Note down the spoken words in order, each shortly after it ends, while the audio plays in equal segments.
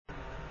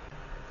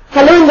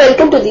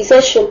welcome to the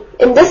session.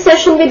 In this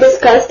session we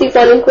discuss the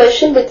following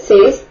question which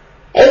says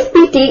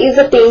SPT is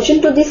a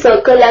tangent to the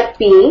circle at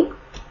P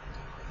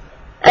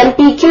and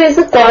PQ is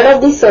the chord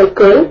of the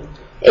circle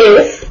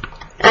if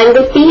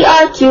angle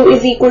PRQ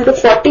is equal to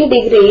 40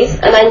 degrees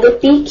and angle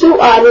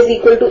PQR is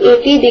equal to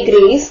 80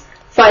 degrees.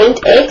 Find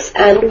X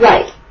and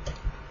Y.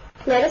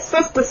 Let us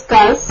first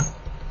discuss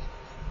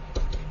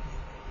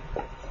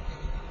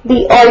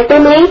the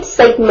alternate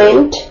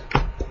segment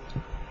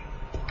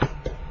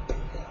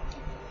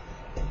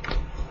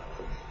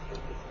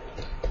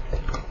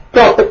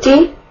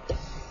property.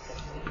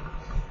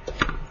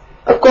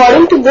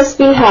 According to this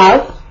we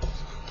have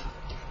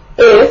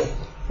if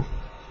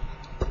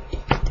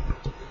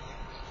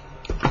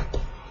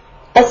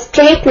a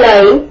straight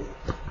line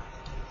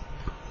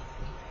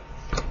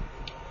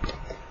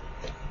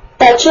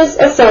touches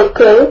a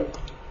circle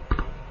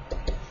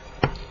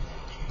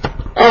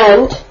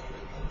and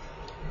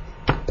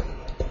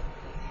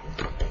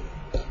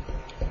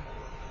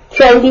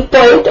from the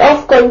point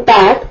of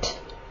contact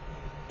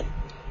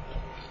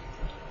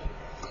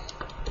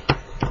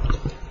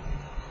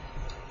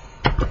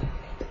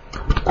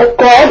a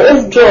chord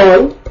is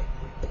drawn,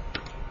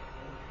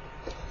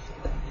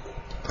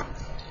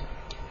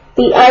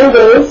 the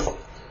angles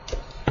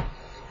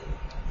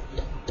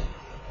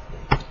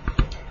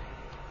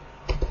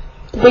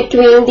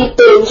between the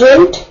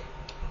tangent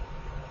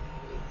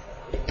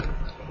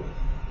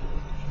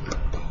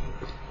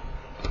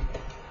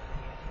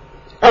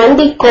and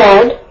the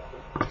chord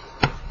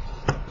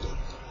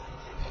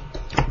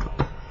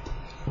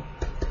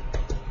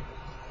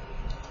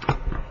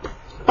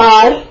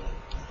are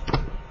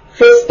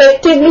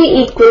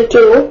respectively equal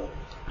to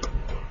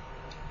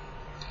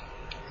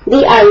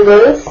the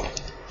angles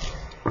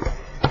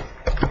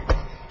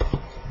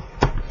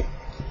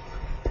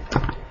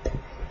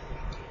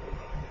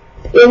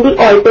in the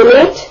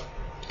alternate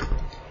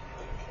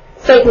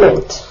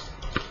segment.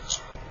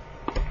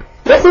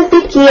 This is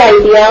the key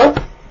idea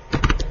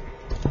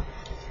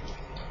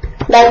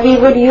that we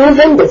would use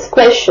in this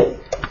question.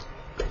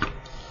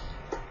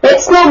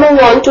 Let's now move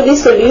on to the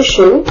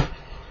solution.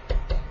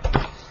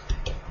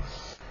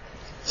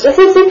 This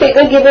is the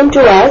figure given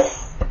to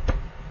us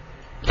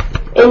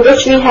in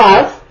which we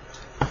have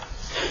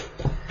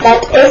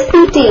that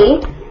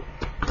SPT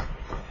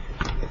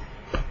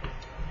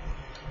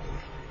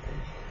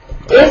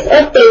is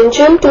a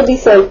tangent to the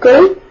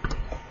circle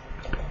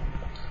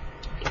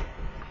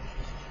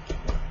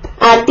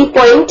at the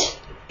point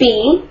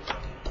P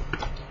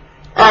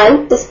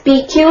and this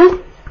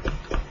PQ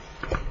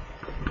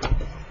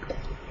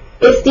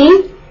is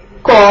the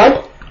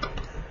chord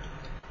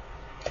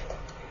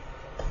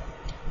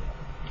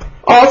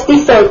of the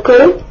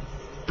circle.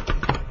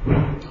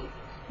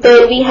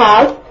 Then we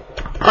have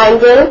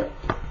angle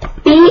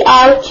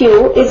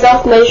PRQ is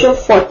of measure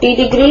 40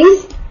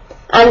 degrees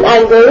and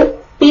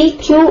angle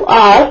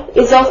PQR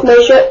is of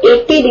measure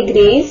 80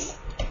 degrees,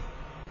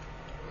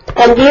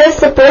 and we are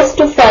supposed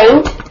to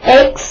find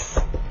X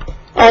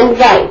and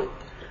Y.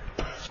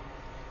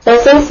 Now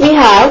since we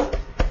have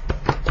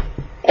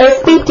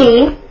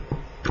SPT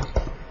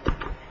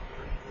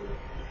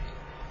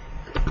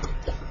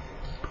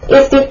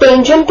is the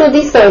tangent to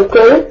the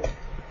circle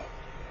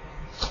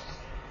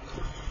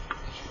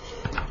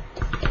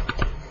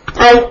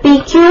and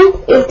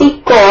PQ is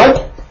the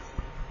chord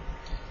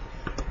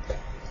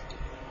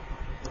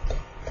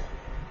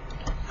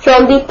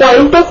from the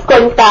point of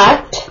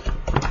contact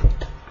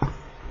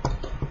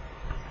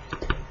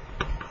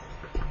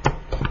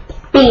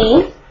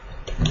P.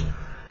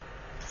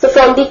 So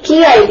from the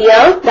key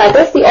idea, that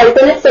is the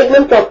alternate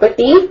segment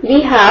property,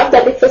 we have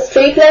that if a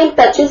straight line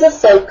touches a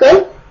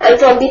circle and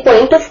from the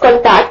point of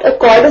contact a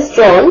chord is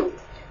drawn,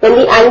 then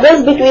the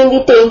angles between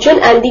the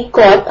tangent and the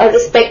chord are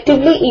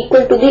respectively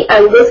equal to the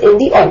angles in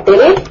the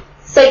alternate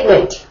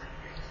segment.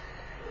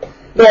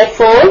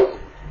 Therefore,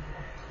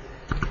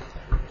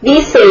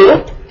 we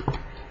say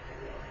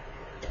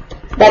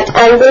that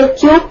angle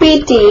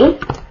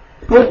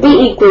QPT would be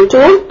equal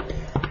to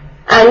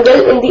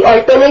angle in the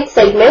alternate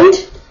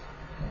segment,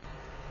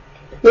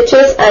 which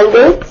is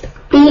angle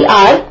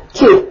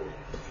PRQ.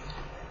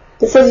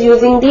 This is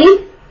using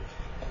the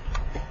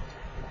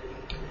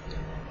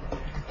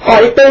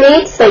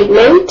alternate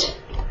segment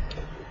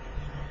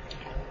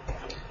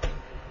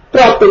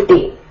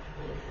property.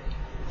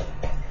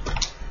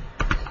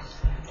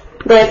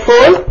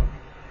 Therefore,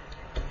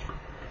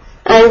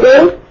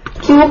 angle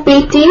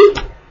QPT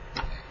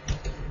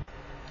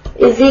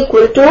is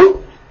equal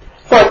to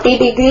 40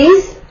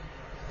 degrees,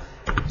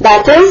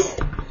 that is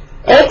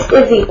X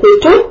is equal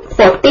to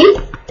 40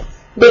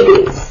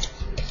 degrees.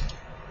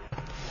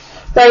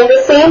 Now in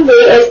the same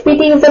way,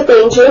 SPT is a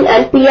tangent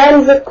and PR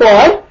is a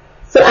chord.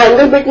 So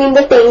angle between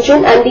the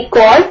tangent and the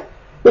chord,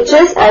 which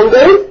is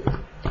angle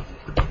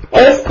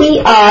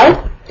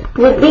SPR,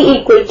 would be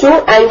equal to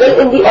angle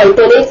in the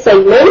alternate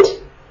segment,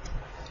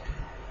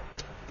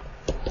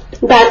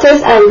 that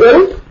is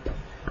angle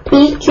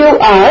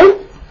PQR.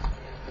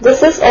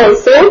 This is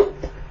also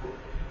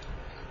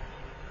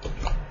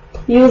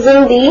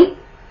using the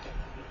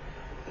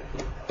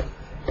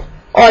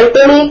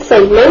alternate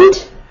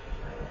segment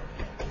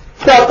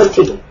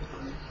property.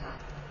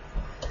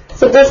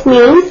 So this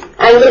means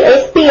angle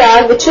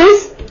SPR, which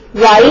is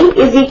Y,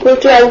 is equal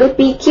to angle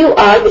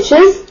PQR, which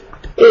is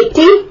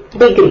 80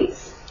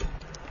 degrees.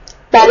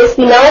 That is,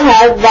 we now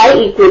have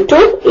Y equal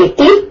to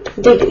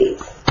 80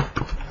 degrees.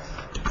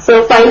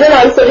 So final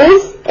answer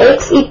is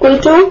X equal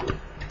to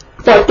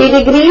 40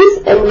 degrees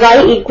and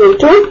Y equal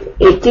to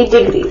 80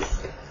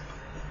 degrees.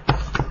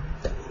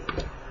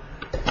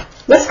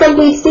 This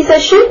completes the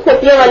session.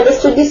 Hope you have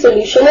understood the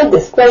solution of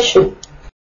this question.